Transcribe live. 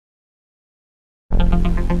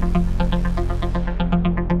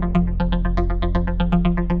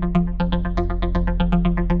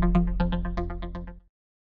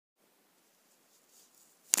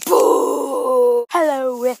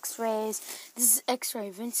guys, this is X-Ray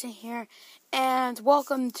Vincent here, and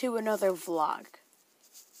welcome to another vlog.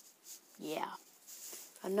 Yeah,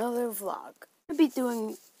 another vlog. I'll be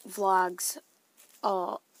doing vlogs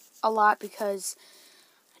a lot because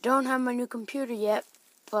I don't have my new computer yet,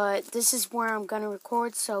 but this is where I'm gonna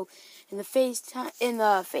record. So in the face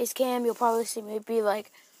cam, you'll probably see me be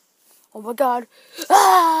like, "Oh my God,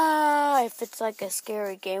 ah!" If it's like a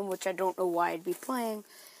scary game, which I don't know why I'd be playing.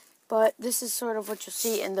 But this is sort of what you'll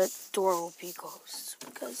see, and the door will be closed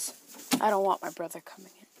because I don't want my brother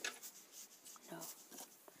coming in.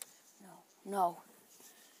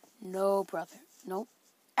 No, brother. Nope.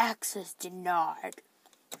 Access denied.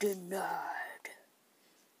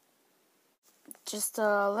 Just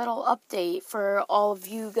a little update for all of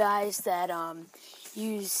you guys that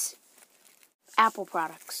use Apple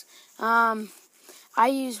products. I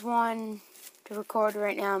use one to record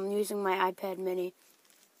right now. I'm using my iPad mini.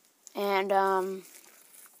 And,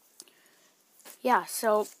 yeah,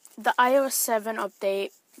 so the iOS 7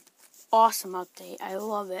 update, awesome update. I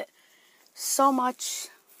love it so much.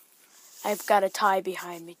 I've got a tie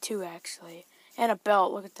behind me, too, actually. And a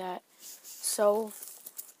belt, look at that. So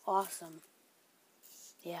awesome.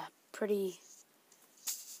 Yeah, pretty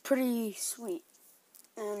sweet.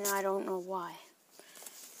 And I don't know why.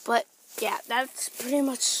 But, yeah, that's pretty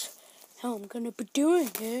much how I'm gonna be doing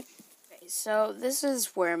it. So this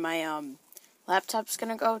is where my laptop's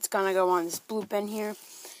gonna go. It's gonna go on this blue bin here,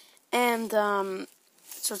 and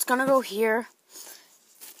so it's gonna go here,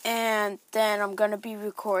 and then I'm gonna be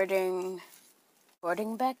recording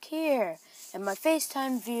back here. And my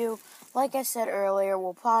FaceTime view, like I said earlier,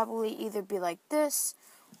 will probably either be like this,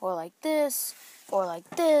 or like this, or like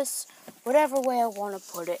this, whatever way I want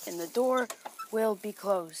to put it. And the door will be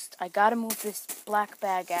closed. I gotta move this black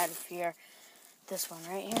bag out of here. This one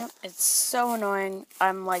right here. It's so annoying.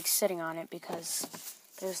 I'm like sitting on it because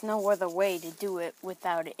there's no other way to do it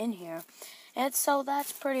without it in here. And so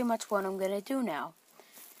that's pretty much what I'm going to do now.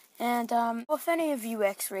 And if any of you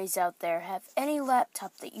X-rays out there have any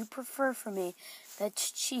laptop that you prefer for me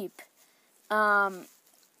that's cheap, that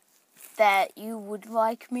you would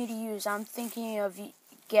like me to use, I'm thinking of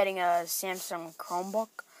getting a Samsung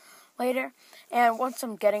Chromebook later. And once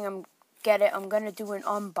I'm I'm going to do an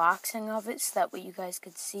unboxing of it so that way you guys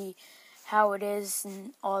could see how it is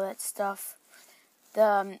and all that stuff.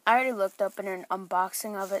 I already looked up an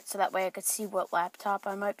unboxing of it so that way I could see what laptop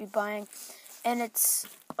I might be buying. And it's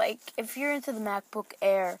like, if you're into the MacBook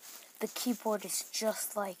Air, the keyboard is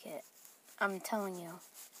just like it. I'm telling you.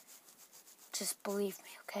 Just believe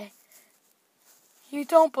me, okay? You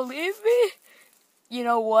don't believe me? You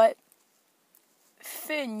know what?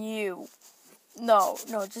 Finn you. No,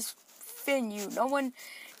 just Finn you. No one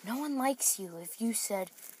likes you if you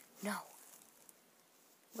said no.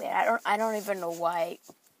 Wait, I don't even know why.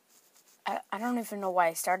 I don't even know why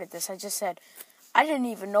I started this. I just said I didn't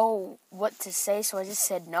even know what to say, so I just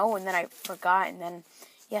said no, and then I forgot, and then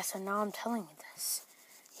yeah. So now I'm telling you this.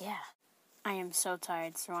 Yeah, I am so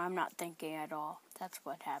tired, so I'm not thinking at all. That's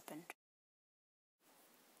what happened.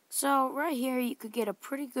 So right here, you could get a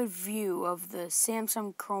pretty good view of the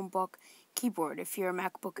Samsung Chromebook keyboard. If you're a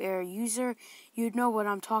MacBook Air user, you'd know what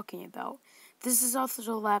I'm talking about. This is also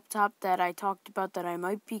the laptop that I talked about that I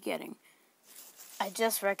might be getting. I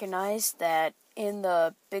just recognized that in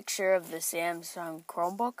the picture of the Samsung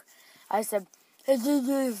Chromebook, I said, "This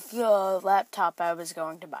is the laptop I was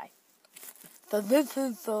going to buy." This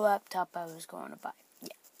is the laptop I was going to buy.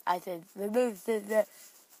 Yeah, I said,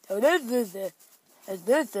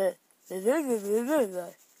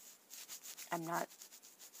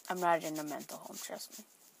 I'm not in a mental home, trust me.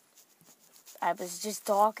 I was just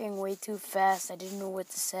talking way too fast. I didn't know what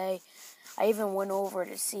to say. I even went over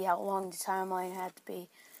to see how long the timeline had to be.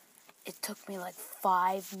 It took me like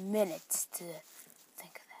 5 minutes to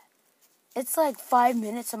think of that. It's like 5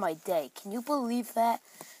 minutes of my day. Can you believe that?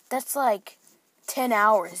 That's like 10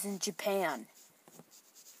 hours in Japan.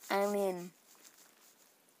 I mean,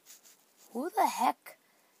 who the heck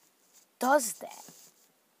does that?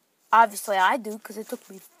 Obviously, I do, because it took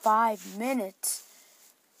me 5 minutes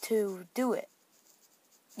to do it.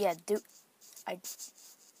 Yeah,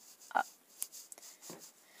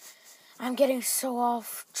 I'm getting so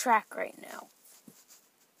off track right now.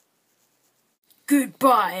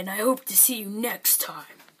 Goodbye, and I hope to see you next time.